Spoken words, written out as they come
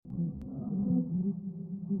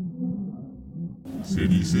Se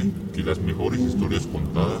dice que las mejores historias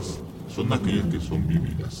contadas son aquellas que son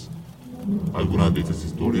vividas. Algunas de estas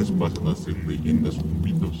historias pasan a ser leyendas o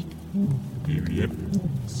mitos, y bien,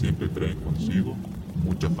 siempre traen consigo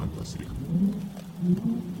mucha fantasía.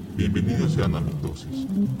 Bienvenidos sean a Mitosis,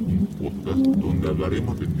 un podcast donde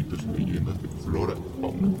hablaremos de mitos y leyendas de flora y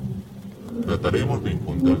fauna. Trataremos de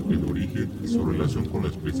encontrar el origen y su relación con la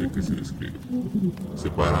especie que se describe,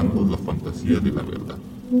 separando la fantasía de la verdad.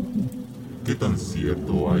 ¿Qué tan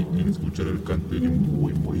cierto hay en escuchar el canto de un búho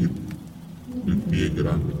y morir? El pie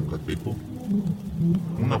grande yucateco,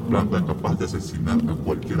 una planta capaz de asesinar a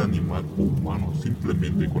cualquier animal o humano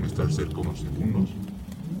simplemente con estar cerca unos segundos.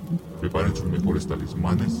 Preparen sus mejores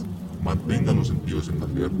talismanes, mantengan los sentidos en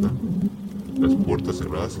alerta, las puertas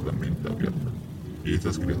cerradas y la mente abierta. Y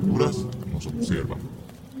estas criaturas nos observan.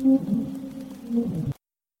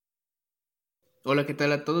 Hola, ¿qué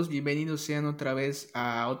tal a todos? Bienvenidos sean otra vez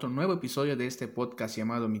a otro nuevo episodio de este podcast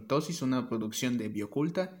llamado Mitosis, una producción de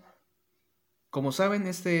Bioculta. Como saben,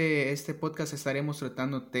 este podcast estaremos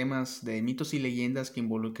tratando temas de mitos y leyendas que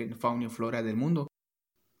involucren fauna y flora del mundo.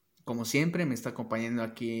 Como siempre, me está acompañando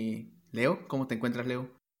aquí Leo. ¿Cómo te encuentras, Leo?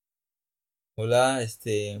 Hola,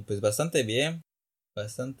 pues bastante bien,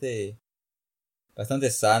 bastante,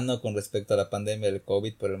 bastante sano con respecto a la pandemia del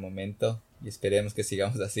COVID por el momento y esperemos que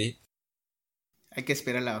sigamos así. Hay que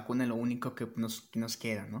esperar la vacuna, lo único que nos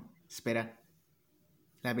queda, ¿no? Espera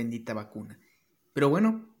la bendita vacuna. Pero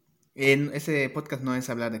bueno, en este podcast no es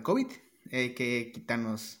hablar de COVID, hay que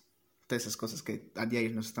quitarnos todas esas cosas que a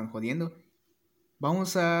diario nos están jodiendo.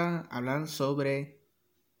 Vamos a hablar sobre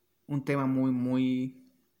un tema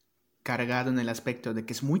muy cargado en el aspecto de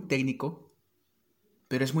que es muy técnico,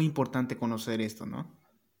 pero es muy importante conocer esto, ¿no?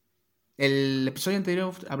 El episodio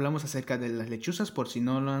anterior hablamos acerca de las lechuzas, por si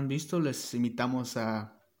no lo han visto, les invitamos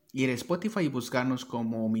a ir a Spotify y buscarnos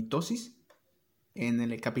como Mitosis en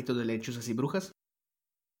el capítulo de lechuzas y brujas.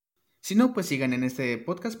 Si no, pues sigan en este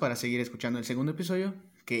podcast para seguir escuchando el segundo episodio,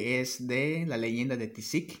 que es de la leyenda de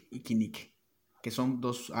Tisik y Kinik, que son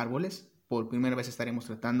dos árboles. Por primera vez estaremos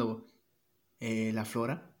tratando la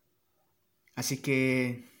flora. Así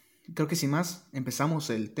que creo que sin más, empezamos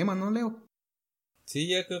el tema, ¿no, Leo? Sí,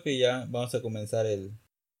 ya creo que ya vamos a comenzar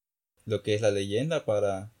lo que es la leyenda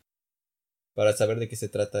para saber de qué se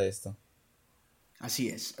trata esto. Así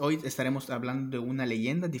es. Hoy estaremos hablando de una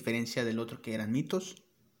leyenda, a diferencia del otro que eran mitos.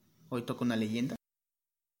 Hoy toca una leyenda.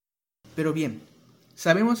 Pero bien,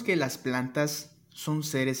 sabemos que las plantas son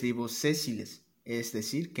seres vivos sésiles, es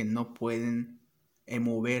decir, que no pueden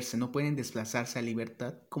moverse, no pueden desplazarse a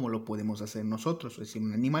libertad como lo podemos hacer nosotros, es decir,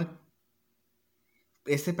 un animal.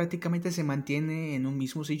 Este prácticamente se mantiene en un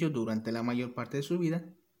mismo sitio durante la mayor parte de su vida,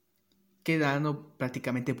 quedando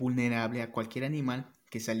prácticamente vulnerable a cualquier animal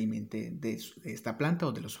que se alimente de esta planta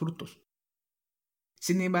o de los frutos.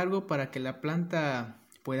 Sin embargo, para que la planta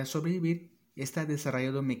pueda sobrevivir, está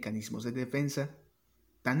desarrollando mecanismos de defensa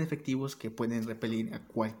tan efectivos que pueden repelir a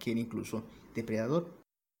cualquier incluso depredador.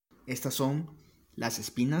 Estas son las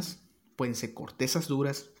espinas, pueden ser cortezas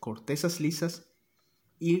duras, cortezas lisas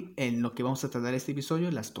y en lo que vamos a tratar este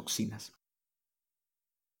episodio, las toxinas.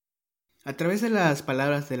 A través de las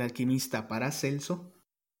palabras del alquimista Paracelso,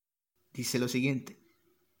 dice lo siguiente: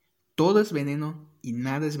 todo es veneno y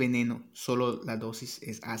nada es veneno, solo la dosis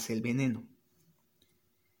hace el veneno.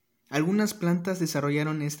 Algunas plantas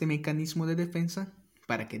desarrollaron este mecanismo de defensa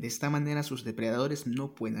para que de esta manera sus depredadores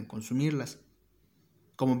no puedan consumirlas.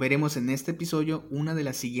 Como veremos en este episodio, una de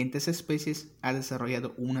las siguientes especies ha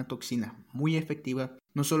desarrollado una toxina muy efectiva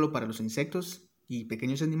no solo para los insectos y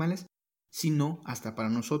pequeños animales, sino hasta para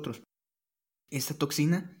nosotros. Esta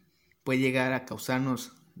toxina puede llegar a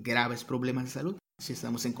causarnos graves problemas de salud si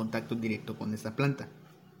estamos en contacto directo con esta planta.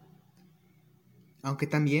 Aunque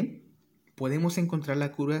también podemos encontrar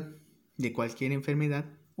la cura de cualquier enfermedad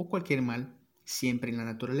o cualquier mal siempre en la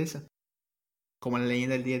naturaleza. Como la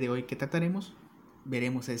leyenda del día de hoy que trataremos,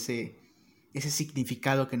 veremos ese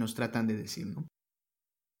significado que nos tratan de decir, ¿no?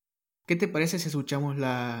 ¿Qué te parece si escuchamos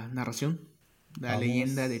la narración? La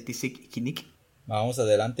leyenda de Vamos, Tisik y Kinik. vamos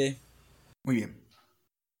adelante. Muy bien.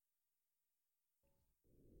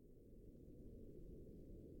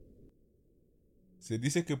 Se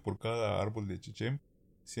dice que por cada árbol de Chechén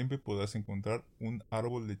siempre podrás encontrar un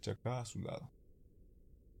árbol de Chacá a su lado.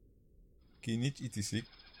 Kinich y Tisik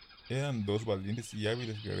eran dos valientes y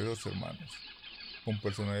hábiles guerreros hermanos, con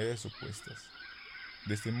personalidades opuestas.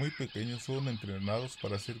 Desde muy pequeños fueron entrenados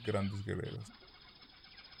para ser grandes guerreros.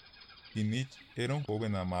 Kinich era un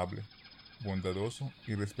joven amable, bondadoso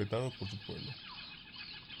y respetado por su pueblo.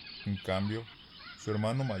 En cambio, su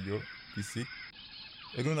hermano mayor, Tisik,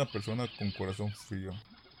 era una persona con corazón frío,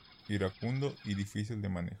 iracundo y difícil de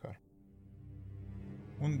manejar.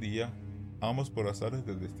 Un día, ambos por azares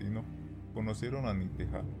del destino, conocieron a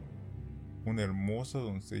Nicteja, una hermosa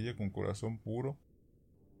doncella con corazón puro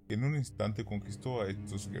que en un instante conquistó a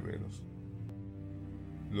estos guerreros.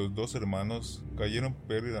 Los dos hermanos cayeron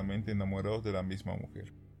perdidamente enamorados de la misma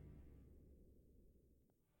mujer.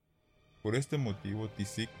 Por este motivo,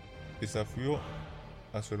 Tisik desafió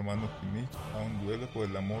a su hermano Kinich a un duelo por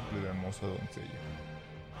el amor de la hermosa doncella.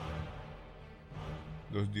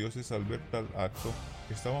 Los dioses al ver tal acto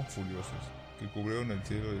estaban furiosos, que cubrieron el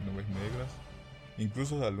cielo de nubes negras,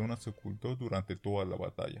 incluso la luna se ocultó durante toda la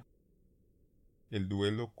batalla. El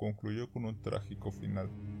duelo concluyó con un trágico final.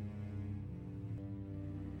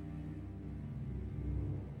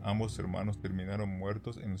 Ambos hermanos terminaron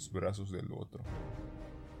muertos en los brazos del otro.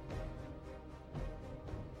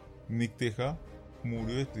 Nicteja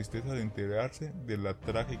murió de tristeza de enterarse de la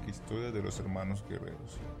trágica historia de los hermanos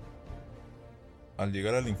guerreros. Al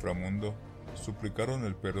llegar al inframundo, suplicaron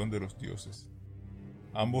el perdón de los dioses,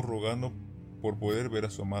 ambos rogando por poder ver a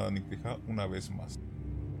su amada Nicteja una vez más.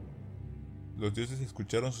 Los dioses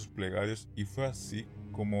escucharon sus plegarias y fue así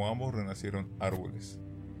como ambos renacieron árboles.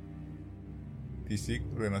 Tisik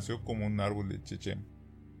renació como un árbol de Chechen,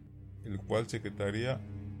 el cual secretaría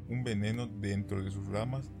un veneno dentro de sus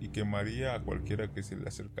ramas y quemaría a cualquiera que se le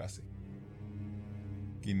acercase.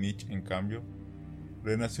 Kinich, en cambio,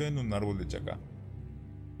 renació en un árbol de Chacá,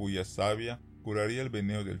 cuya savia curaría el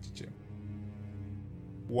veneno del Chechen.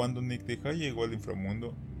 Cuando Nicteja llegó al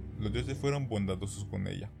inframundo, los dioses fueron bondadosos con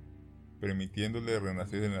ella, permitiéndole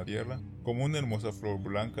renacer en la tierra como una hermosa flor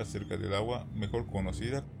blanca cerca del agua, mejor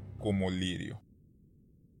conocida como lirio.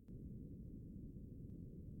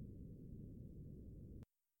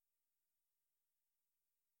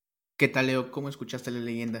 ¿Qué tal, Leo? ¿Cómo escuchaste la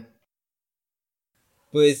leyenda?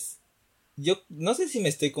 Pues yo no sé si me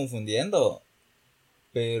estoy confundiendo,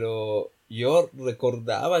 pero yo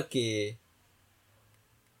recordaba que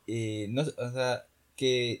no, o sea,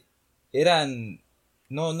 que eran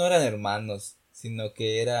no eran hermanos, sino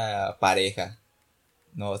que era pareja.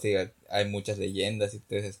 No, o sea, hay muchas leyendas y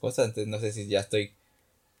todas esas cosas, entonces no sé si ya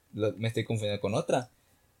me estoy confundiendo con otra.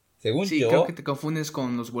 Según Sí, creo que yo, te confundes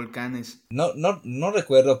con los volcanes. no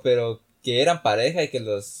recuerdo, pero que eran pareja y que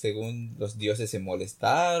según los dioses se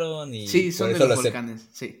molestaron y Sí, por son de eso los volcanes,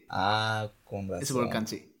 sí. Ah, con Ese razón. volcán,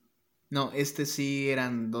 sí. No, este sí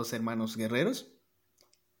eran dos hermanos guerreros.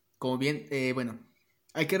 Como bien, bueno,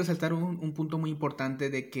 hay que resaltar un punto muy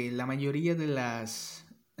importante de que la mayoría de las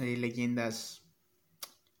leyendas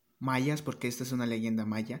mayas, porque esta es una leyenda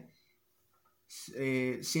maya,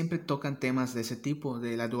 siempre tocan temas de ese tipo,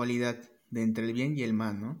 de la dualidad de entre el bien y el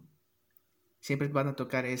mal, ¿no? Siempre van a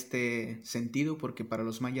tocar este sentido porque para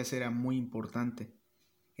los mayas era muy importante.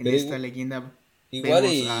 En Pero esta leyenda igual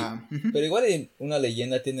vemos y, a... pero igual y una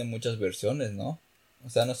leyenda tiene muchas versiones, ¿no? O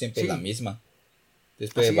sea, no siempre es la Sí, misma.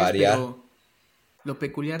 Entonces puede así es, variar. pero lo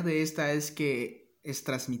peculiar de esta es que es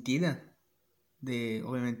transmitida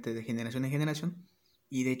obviamente de generación en generación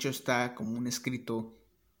y de hecho está como un escrito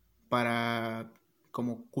para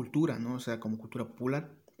como cultura, ¿no? O sea, como cultura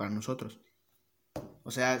popular para nosotros. O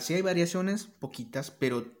sea, sí hay variaciones, poquitas,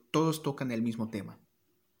 pero todos tocan el mismo tema,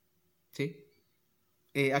 ¿sí?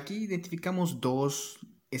 Aquí identificamos dos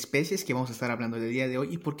especies que vamos a estar hablando del día de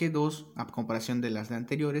hoy. ¿Y por qué dos a comparación de las de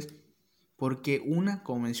anteriores? Porque una,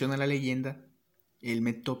 como menciona la leyenda, el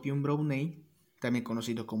Metopium brownei, también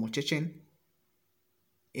conocido como chechen,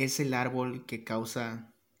 es el árbol que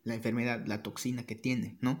causa la enfermedad, la toxina que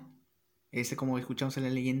tiene, ¿no? Este, como escuchamos en la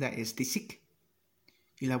leyenda, es Tisik.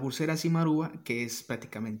 Y la Bursera cimarúa, que es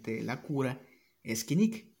prácticamente la cura, es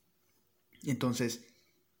Kinik. Entonces,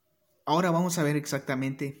 ahora vamos a ver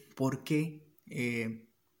exactamente por qué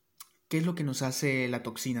es lo que nos hace la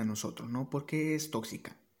toxina a nosotros, ¿no? ¿Por qué es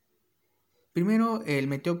tóxica? Primero, el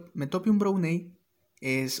Metopium brownei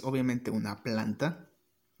es obviamente una planta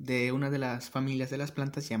de una de las familias de las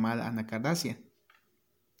plantas llamada Anacardaceae,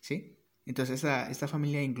 ¿sí? Entonces esta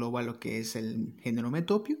familia engloba lo que es el género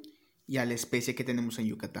Metopio y a la especie que tenemos en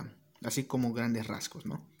Yucatán, así como grandes rasgos,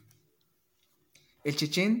 ¿no? El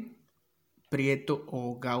chechen prieto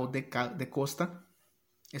o gao de costa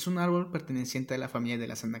es un árbol perteneciente a la familia de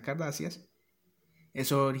las anacardáceas.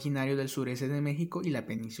 Es originario del sureste de México y la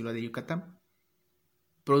península de Yucatán.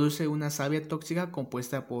 Produce una savia tóxica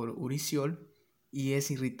compuesta por uriciol y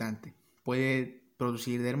es irritante. Puede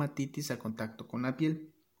producir dermatitis al contacto con la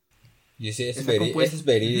piel. Y eso Está eso compuesta... es Uh-huh.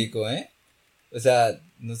 verídico, ¿eh? O sea,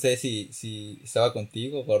 no sé si estaba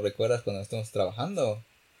contigo o recuerdas cuando estamos trabajando.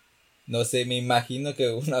 No sé, me imagino que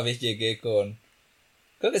una vez llegué con...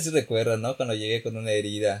 Creo que sí recuerdo, ¿no? Cuando llegué con una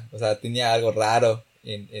herida. O sea, tenía algo raro.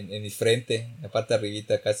 en mi frente, en la parte de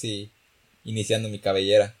arribita, casi iniciando mi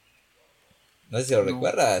cabellera. No sé si lo No,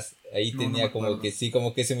 recuerdas. Ahí no me tenía como acuerdo. que sí,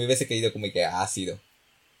 como que se me hubiese caído como que ácido.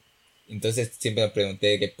 Entonces siempre me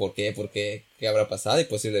pregunté que por qué, qué habrá pasado y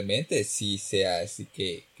posiblemente sí sea así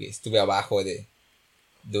que estuve abajo de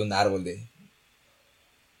un árbol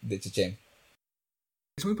de Chechen.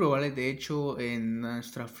 Es muy probable, de hecho, en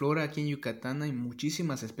nuestra flora aquí en Yucatán hay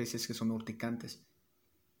muchísimas especies que son urticantes,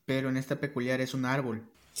 pero en esta peculiar es un árbol,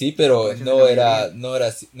 Sí, a pero comparación de la mayoría.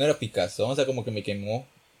 no era picazón, o sea, como que me quemó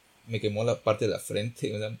la parte de la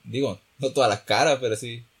frente, o sea, digo, no toda la cara, pero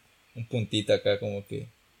sí un puntito acá como que,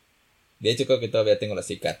 de hecho creo que todavía tengo la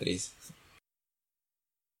cicatriz.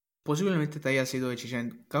 Posiblemente te haya sido de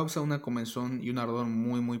Chichén, causa una comezón y un ardor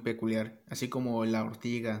muy peculiar, así como la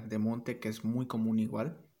ortiga de monte, que es muy común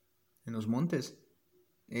igual en los montes,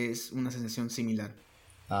 es una sensación similar.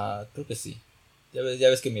 Ah, creo que sí. Ya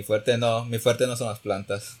ves que mi fuerte no son las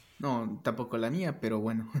plantas. No, tampoco la mía, pero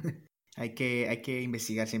bueno, hay que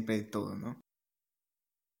investigar siempre de todo, ¿no?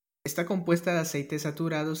 Está compuesta de aceites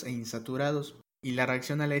saturados e insaturados, y la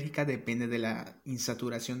reacción alérgica depende de la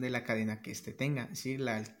insaturación de la cadena que éste tenga, es decir,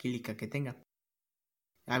 la alquílica que tenga.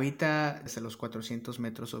 Habita hasta los 400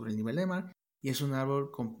 metros sobre el nivel del mar y es un árbol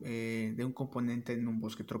de un componente en un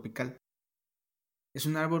bosque tropical. Es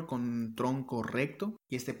un árbol con tronco recto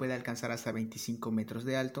y este puede alcanzar hasta 25 metros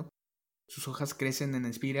de alto. Sus hojas crecen en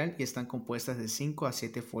espiral y están compuestas de 5 a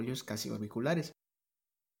 7 folios casi orbiculares.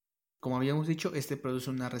 Como habíamos dicho, este produce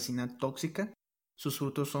una resina tóxica. Sus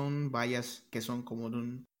frutos son bayas que son como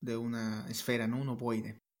de una esfera, ¿no? Un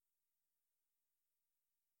ovoide.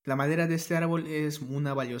 La madera de este árbol es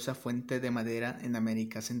una valiosa fuente de madera en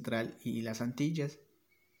América Central y las Antillas,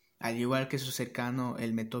 al igual que su cercano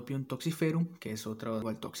el Metopium toxiferum, que es otra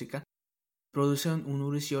igual tóxica, produce un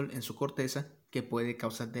uriciol en su corteza que puede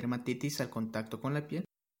causar dermatitis al contacto con la piel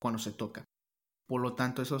cuando se toca. Por lo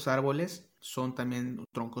tanto, esos árboles son también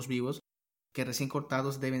troncos vivos que recién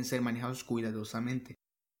cortados deben ser manejados cuidadosamente.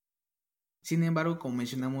 Sin embargo, como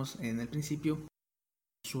mencionamos en el principio,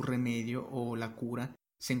 su remedio o la cura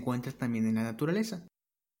se encuentra también en la naturaleza.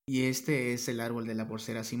 Y este es el árbol de la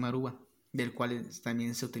Bursera cimarúa, del cual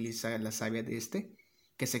también se utiliza la savia de este,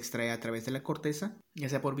 que se extrae a través de la corteza, ya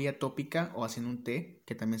sea por vía tópica o haciendo un té,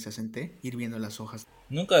 que también se hace en té, hirviendo las hojas.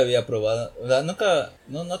 Nunca había probado, o sea,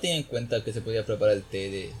 no tenía en cuenta que se podía preparar el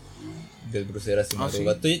té del Brucera Ah,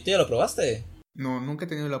 Cimarruga. sí. ¿Tú ya lo probaste? No, nunca he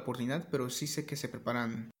tenido la oportunidad, pero sí sé que se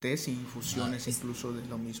preparan tés e Ah, infusiones incluso de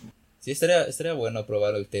lo mismo. sí, estaría bueno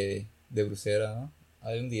probar el té de Brucera, ¿no?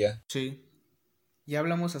 Algún día. Sí. Ya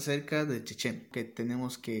hablamos acerca del chechen, que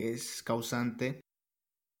tenemos que es causante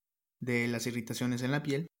de las irritaciones en la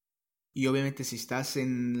piel. Y obviamente si estás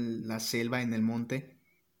en la selva, en el monte,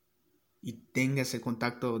 y tengas el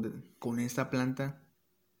contacto con esta planta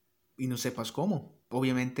y no sepas cómo,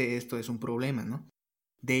 obviamente esto es un problema, ¿no?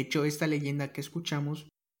 De hecho, esta leyenda que escuchamos,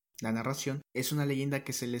 la narración, es una leyenda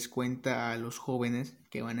que se les cuenta a los jóvenes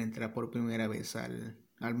que van a entrar por primera vez al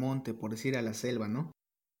monte, por decir a la selva, ¿no?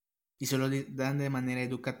 Y se lo dan de manera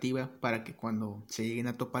educativa para que cuando se lleguen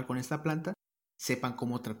a topar con esta planta, sepan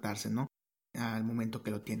cómo tratarse, ¿no? Al momento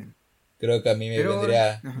que lo tienen. Creo que a mí Pero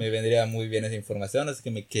ahora, me vendría muy bien esa información, así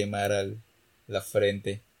que me quemara la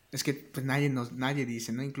frente. es que pues nadie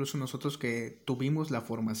dice, ¿no? Incluso nosotros que tuvimos la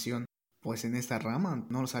formación pues en esta rama,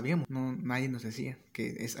 no lo sabíamos, no, nadie nos decía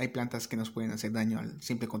que hay plantas que nos pueden hacer daño al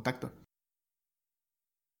simple contacto.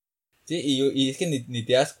 Sí, y es que ni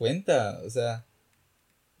te das cuenta, o sea,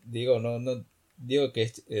 digo, no, digo que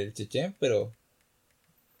es el Chechen, pero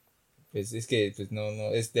pues es que pues no,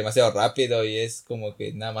 es demasiado rápido y es como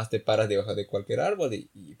que nada más te paras debajo de cualquier árbol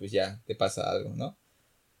y pues ya te pasa algo, ¿no?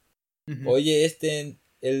 Ujú. Oye,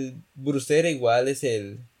 el brucera igual es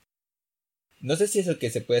no sé si es el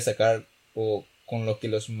que se puede sacar o con lo que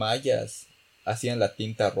los mayas hacían la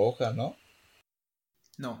tinta roja, ¿no?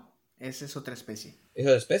 No, esa es otra especie.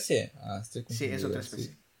 ¿Esa especie? Ah, estoy Sí, es otra confundido, sí.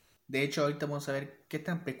 especie. De hecho, ahorita vamos a ver qué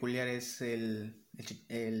tan peculiar es el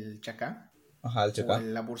chacá Ajá, el o chacá.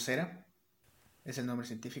 la bursera. Es el nombre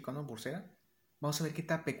científico, ¿no? Bursera. Vamos a ver qué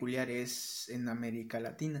tan peculiar es en América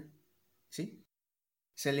Latina. ¿Sí?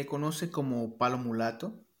 Se le conoce como palo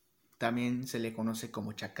mulato. También se le conoce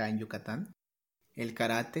como chacá en Yucatán. El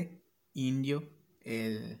karate, indio,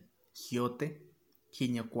 el giote,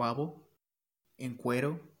 jiñacuabo,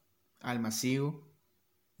 encuero, almacigo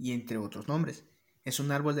y entre otros nombres. Es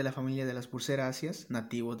un árbol de la familia de las pulseráceas,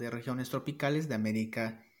 nativo de regiones tropicales de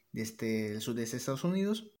América desde el sudeste de Estados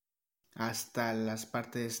Unidos hasta las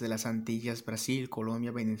partes de las Antillas, Brasil,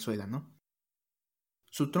 Colombia, Venezuela, ¿no?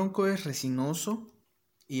 Su tronco es resinoso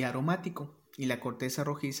y aromático y la corteza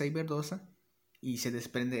rojiza y verdosa y se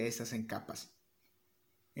desprende de estas en capas.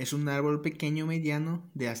 Es un árbol pequeño mediano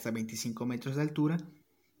de hasta 25 metros de altura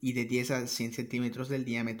y de 10 a 100 centímetros del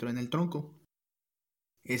diámetro en el tronco.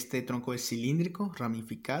 Este tronco es cilíndrico,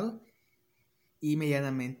 ramificado y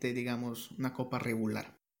medianamente, digamos, una copa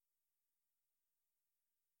regular.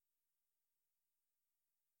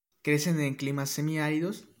 Crecen en climas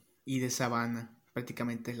semiáridos y de sabana,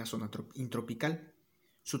 prácticamente es la zona intropical.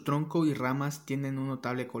 Su tronco y ramas tienen un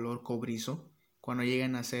notable color cobrizo cuando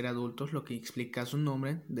llegan a ser adultos, lo que explica su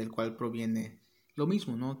nombre, del cual proviene lo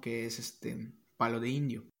mismo, ¿no? Que es palo de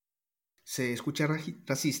indio. Se escucha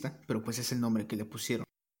racista, pero pues es el nombre que le pusieron.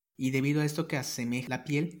 Y debido a esto que asemeja la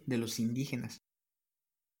piel de los indígenas.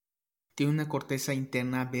 Tiene una corteza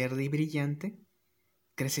interna verde y brillante.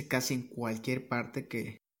 Crece casi en cualquier parte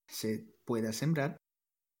que se pueda sembrar.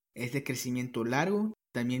 Es de crecimiento largo.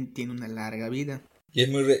 También tiene una larga vida. Y es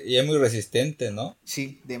muy resistente, ¿no?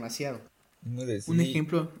 Sí, demasiado. Sí, Un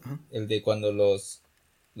ejemplo. El de cuando los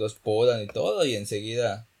podan y todo y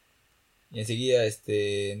enseguida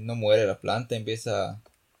no muere la planta, empieza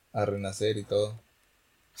a renacer y todo.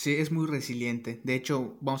 Sí, es muy resiliente. De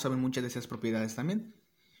hecho, vamos a ver muchas de esas propiedades también.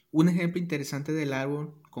 Un ejemplo interesante del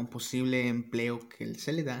árbol con posible empleo que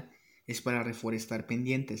se le da es para reforestar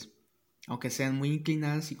pendientes, aunque sean muy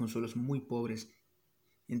inclinadas y con suelos muy pobres.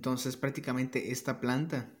 Entonces prácticamente esta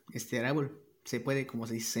planta, este árbol, se puede, como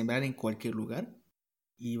se dice, sembrar en cualquier lugar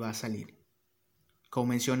y va a salir. Como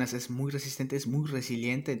mencionas, es muy resistente, es muy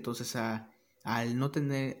resiliente, entonces al no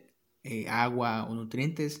tener agua o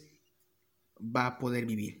nutrientes, va a poder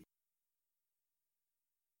vivir.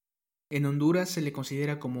 En Honduras se le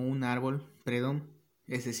considera como un árbol predón,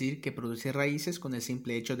 es decir, que produce raíces con el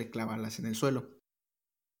simple hecho de clavarlas en el suelo.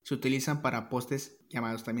 Se utilizan para postes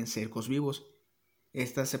llamados también cercos vivos.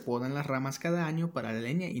 Estas se podan las ramas cada año para la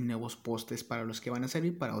leña y nuevos postes para los que van a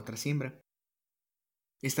servir para otra siembra.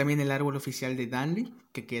 Es también el árbol oficial de Danlí,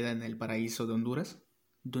 que queda en el paraíso de Honduras,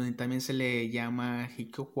 donde también se le llama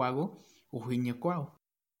jicocuago o jiñocuao.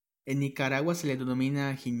 En Nicaragua se le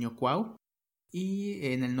denomina jiñocuao y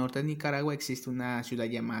en el norte de Nicaragua existe una ciudad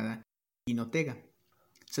llamada Jinotega.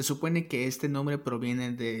 Se supone que este nombre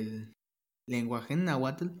proviene del lenguaje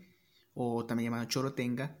náhuatl o también llamado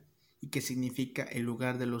chorotenga y que significa el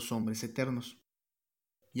lugar de los hombres eternos,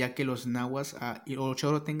 ya que los nahuas y los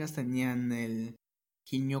chorotengas tenían el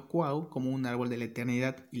Jiñocuao como un árbol de la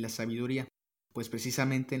eternidad y la sabiduría, pues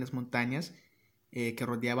precisamente en las montañas que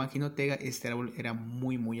rodeaban Jinotega este árbol era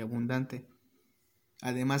muy abundante.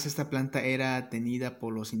 Además, esta planta era tenida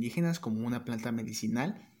por los indígenas como una planta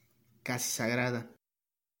medicinal casi sagrada.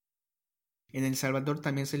 En El Salvador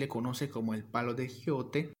también se le conoce como el palo de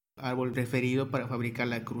Jiote, árbol preferido para fabricar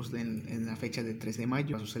la cruz en la fecha de 3 de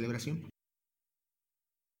mayo, a su celebración.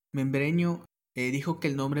 Membreño dijo que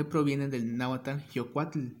el nombre proviene del náhuatl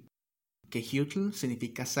Jiocuatl, que Jiutl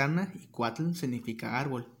significa sarna y Cuatl significa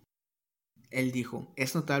árbol. Él dijo,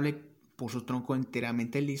 es notable por su tronco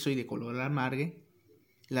enteramente liso y de color amargue.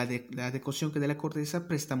 La decocción de la corteza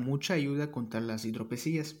presta mucha ayuda contra las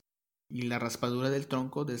hidropesías y la raspadura del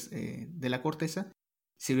tronco de la corteza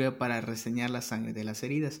sirve para reseñar la sangre de las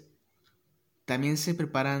heridas. También se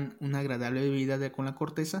preparan una agradable bebida con la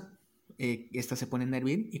corteza. Esta se pone a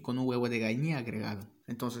hervir y con un huevo de gallina agregado.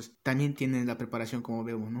 Entonces también tiene la preparación como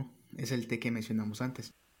vemos, ¿no? Es el té que mencionamos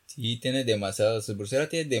antes. Sí, tiene demasiadas, Brucera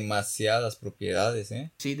tiene demasiadas propiedades,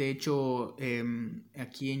 ¿eh? Sí, de hecho,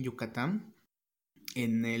 aquí en Yucatán,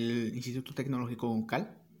 en el Instituto Tecnológico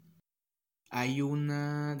Uncal, había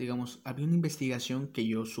una investigación que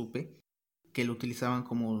yo supe que lo utilizaban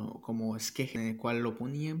como esqueje, en el cual lo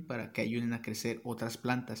ponían para que ayuden a crecer otras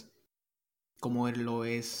plantas, como lo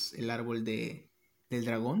es el árbol del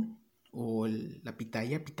dragón o la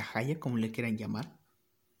pitahaya, como le quieran llamar.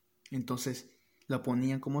 Entonces lo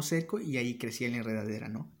ponían como cerco y ahí crecía la enredadera,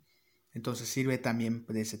 ¿no? Entonces sirve también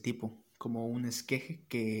de ese tipo, como un esqueje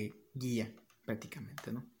que guía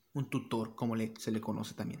prácticamente, ¿no? Un tutor, como se le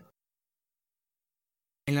conoce también.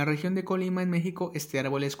 En la región de Colima, en México, este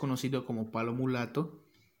árbol es conocido como palo mulato,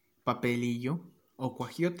 papelillo o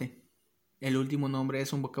cuajiote. El último nombre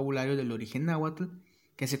es un vocabulario del origen náhuatl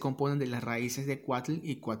que se compone de las raíces de cuatl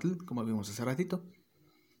y cuatl, como vimos hace ratito,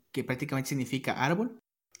 que prácticamente significa árbol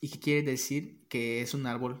y que quiere decir que es un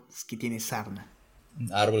árbol que tiene sarna.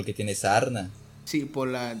 Un árbol que tiene sarna. Sí, por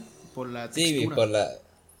la Sí, textura.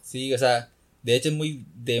 Sí, o sea, de hecho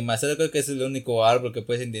demasiado creo que es el único árbol que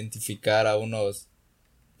puedes identificar a unos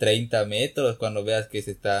 30 metros cuando veas que se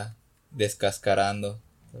está descascarando.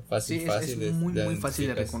 Sí, Fácil es muy fácil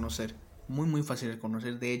de identificas. reconocer. Muy fácil de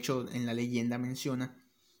reconocer. De hecho, en la leyenda menciona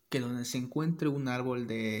que donde se encuentre un árbol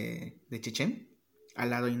de Chechen, al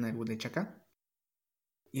lado hay un árbol de Chacá.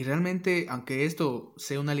 Y realmente, aunque esto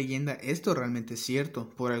sea una leyenda, esto realmente es cierto.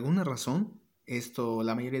 Por alguna razón, esto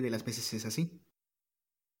la mayoría de las veces es así.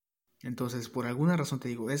 Entonces, por alguna razón te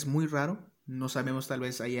digo, es muy raro. No sabemos, tal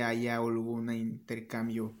vez haya algún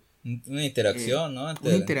intercambio. Una interacción, ¿no?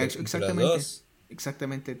 Una interacción, Entre las exactamente. dos.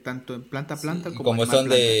 Exactamente, tanto en planta a Sí, planta y como animal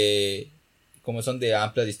planta. como son de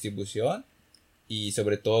amplia distribución y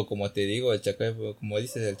sobre todo, como te digo, el chacá, como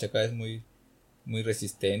dices, el chacá es muy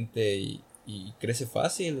resistente y crece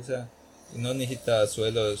fácil, o sea, no necesita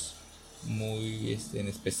suelos muy en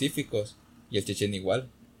específicos y el chechen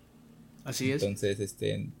igual. Así es. Entonces,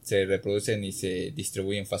 se reproducen y se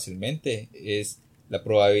distribuyen fácilmente. Es la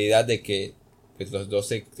probabilidad de que pues los dos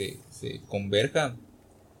se converjan,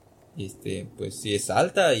 pues sí es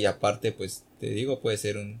alta y aparte, pues te digo, puede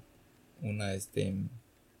ser una,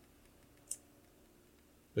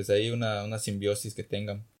 pues ahí una simbiosis que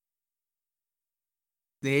tengan.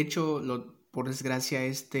 De hecho, por desgracia,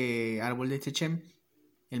 este árbol de Chechem,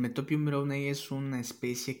 el Metopium brownei, es una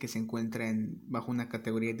especie que se encuentra bajo una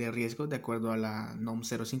categoría de riesgo de acuerdo a la NOM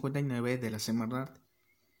 059 de la Semarnat.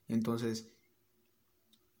 Entonces,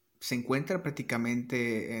 se encuentra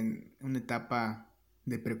prácticamente en una etapa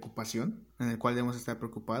de preocupación, en el cual debemos estar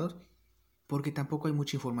preocupados, porque tampoco hay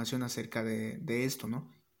mucha información acerca de esto,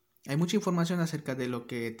 ¿no? Hay mucha información acerca de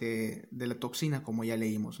de la toxina, como ya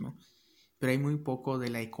leímos, ¿no? Pero hay muy poco de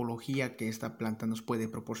la ecología que esta planta nos puede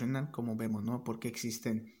proporcionar, como vemos, ¿no? Porque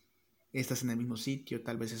existen estas en el mismo sitio,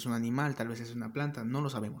 tal vez es un animal, tal vez es una planta, no lo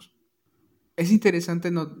sabemos. Es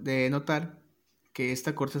interesante de notar que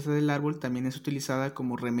esta corteza del árbol también es utilizada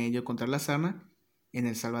como remedio contra la sarna en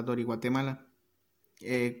El Salvador y Guatemala.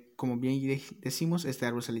 Como bien decimos, este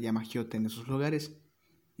árbol se le llama giote en esos lugares.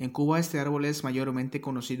 En Cuba este árbol es mayormente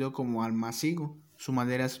conocido como almacigo. Su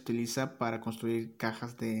madera se utiliza para construir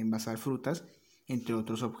cajas de envasar frutas, entre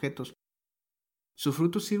otros objetos. Su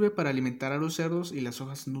fruto sirve para alimentar a los cerdos y las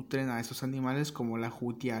hojas nutren a estos animales como la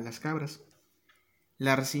jutia a las cabras.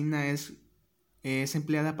 La resina es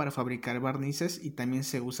empleada para fabricar barnices y también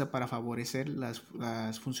se usa para favorecer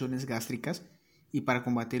las funciones gástricas y para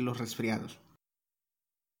combatir los resfriados.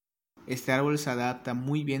 Este árbol se adapta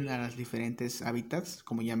muy bien a los diferentes hábitats,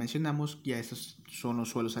 como ya mencionamos, ya estos son los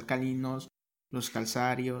suelos alcalinos, los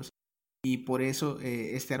calcáreos, y por eso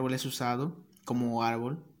este árbol es usado como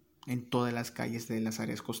árbol en todas las calles de las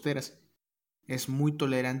áreas costeras. Es muy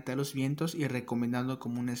tolerante a los vientos y recomendado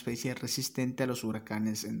como una especie resistente a los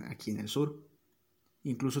huracanes aquí en el sur,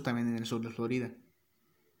 incluso también en el sur de Florida.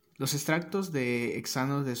 Los extractos de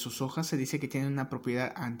hexanos de sus hojas se dice que tienen una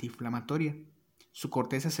propiedad antiinflamatoria. Su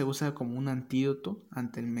corteza se usa como un antídoto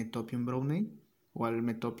ante el Metopium brownei o al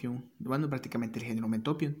Metopium, bueno, prácticamente el género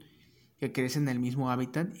Metopium, que crece en el mismo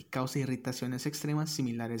hábitat y causa irritaciones extremas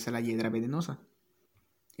similares a la hiedra venenosa.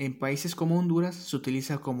 En países como Honduras se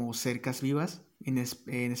utiliza como cercas vivas, en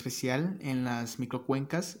especial en las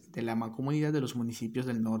microcuencas de la mancomunidad de los municipios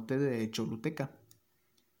del norte de Choluteca.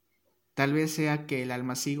 Tal vez sea que el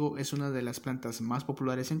almacigo es una de las plantas más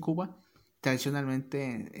populares en Cuba.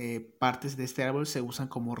 Tradicionalmente, partes de este árbol se usan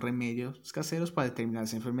como remedios caseros para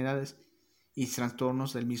determinadas enfermedades y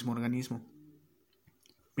trastornos del mismo organismo,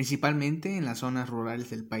 principalmente en las zonas rurales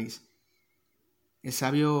del país. El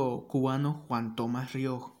sabio cubano Juan Tomás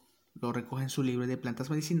Rioj lo recoge en su libro de plantas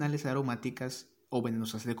medicinales aromáticas o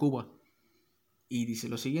venenosas de Cuba y dice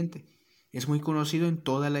lo siguiente: es muy conocido en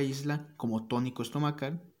toda la isla como tónico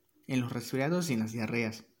estomacal, en los resfriados y en las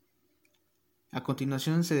diarreas. A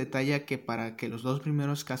continuación se detalla que para que los dos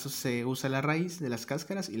primeros casos se usa la raíz de las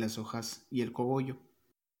cáscaras y las hojas y el cogollo.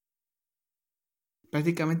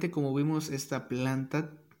 Prácticamente, como vimos, esta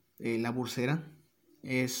planta, la bursera,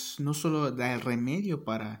 no solo da el remedio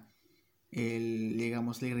para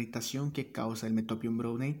digamos, la irritación que causa el Metopium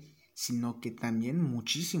brownei, sino que también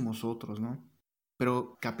muchísimos otros, ¿no?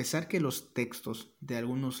 Pero que a pesar que los textos de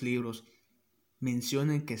algunos libros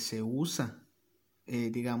mencionen que se usa,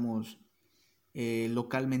 digamos,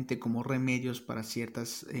 localmente como remedios para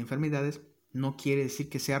ciertas enfermedades, no quiere decir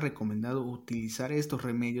que sea recomendado utilizar estos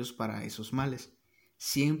remedios para esos males.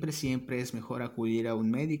 Siempre, siempre es mejor acudir a un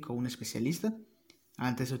médico o un especialista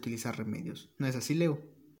antes de utilizar remedios. ¿No es así, Leo?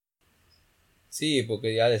 Sí,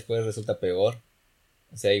 porque ya después resulta peor.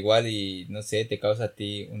 O sea, igual y no sé, te causa a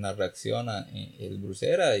ti una reacción el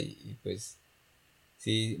brucera y pues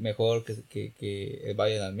sí, mejor que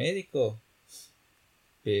vayan al médico,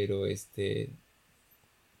 pero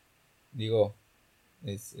digo,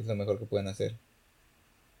 es lo mejor que pueden hacer.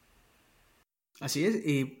 Así es,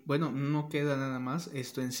 y bueno, no queda nada más.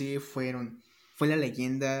 Esto en sí fue la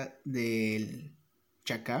leyenda del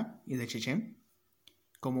Chacá y de Chechen,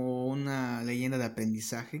 como una leyenda de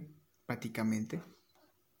aprendizaje, prácticamente.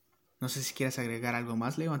 No sé si quieres agregar algo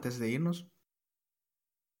más, Leo, antes de irnos.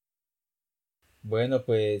 Bueno,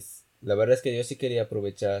 pues la verdad es que yo sí quería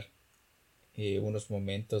aprovechar unos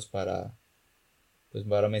momentos pues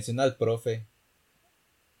para mencionar al profe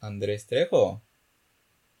Andrés Trejo,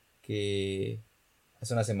 que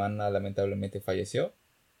hace una semana lamentablemente falleció.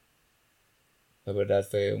 La verdad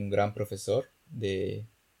fue un gran profesor de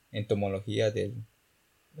entomología del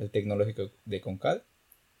Tecnológico de Concal.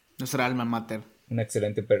 Nuestra alma mater. Una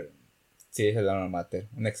excelente sí, es el alma mater.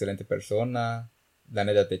 Una excelente persona. La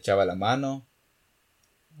neta te echaba la mano.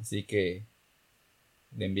 Así que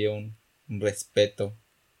le envío un respeto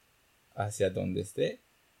hacia donde esté.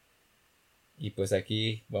 Y pues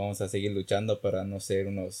aquí vamos a seguir luchando para no ser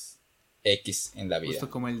unos X en la vida. Justo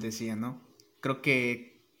como él decía, ¿no? Creo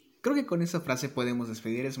que con esa frase podemos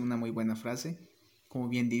despedir. Es una muy buena frase. Como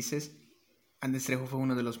bien dices, Andrés Trejo fue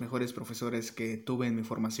uno de los mejores profesores que tuve en mi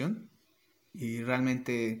formación. Y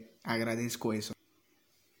realmente agradezco eso.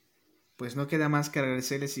 Pues no queda más que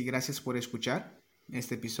agradecerles y gracias por escuchar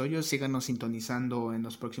este episodio. Síganos sintonizando en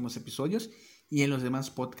los próximos episodios y en los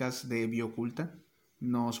demás podcasts de Bioculta.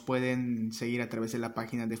 Nos pueden seguir a través de la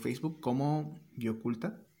página de Facebook como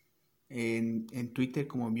Bioculta, en Twitter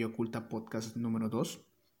como Bioculta Podcast número 2.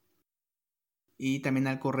 Y también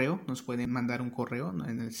al correo, nos pueden mandar un correo, ¿no?,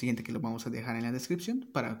 en el siguiente que lo vamos a dejar en la descripción,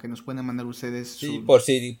 para que nos puedan mandar ustedes Sí, su... por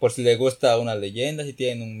si les gusta una leyenda, si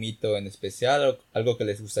tienen un mito en especial o algo que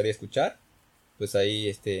les gustaría escuchar, pues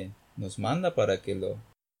ahí nos manda para que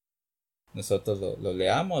nosotros lo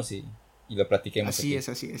leamos y lo platiquemos Así aquí. es,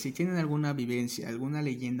 así es. Si tienen alguna vivencia, alguna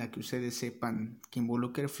leyenda que ustedes sepan que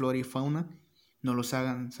involucre flora y fauna, nos los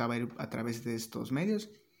hagan saber a través de estos medios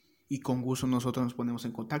y con gusto nosotros nos ponemos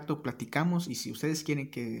en contacto, platicamos y si ustedes quieren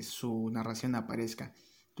que su narración aparezca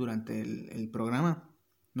durante el programa,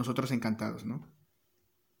 nosotros encantados, ¿no?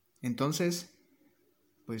 Entonces,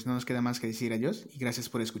 pues no nos queda más que decir adiós y gracias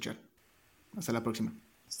por escuchar. Hasta la próxima.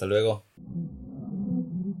 Hasta luego.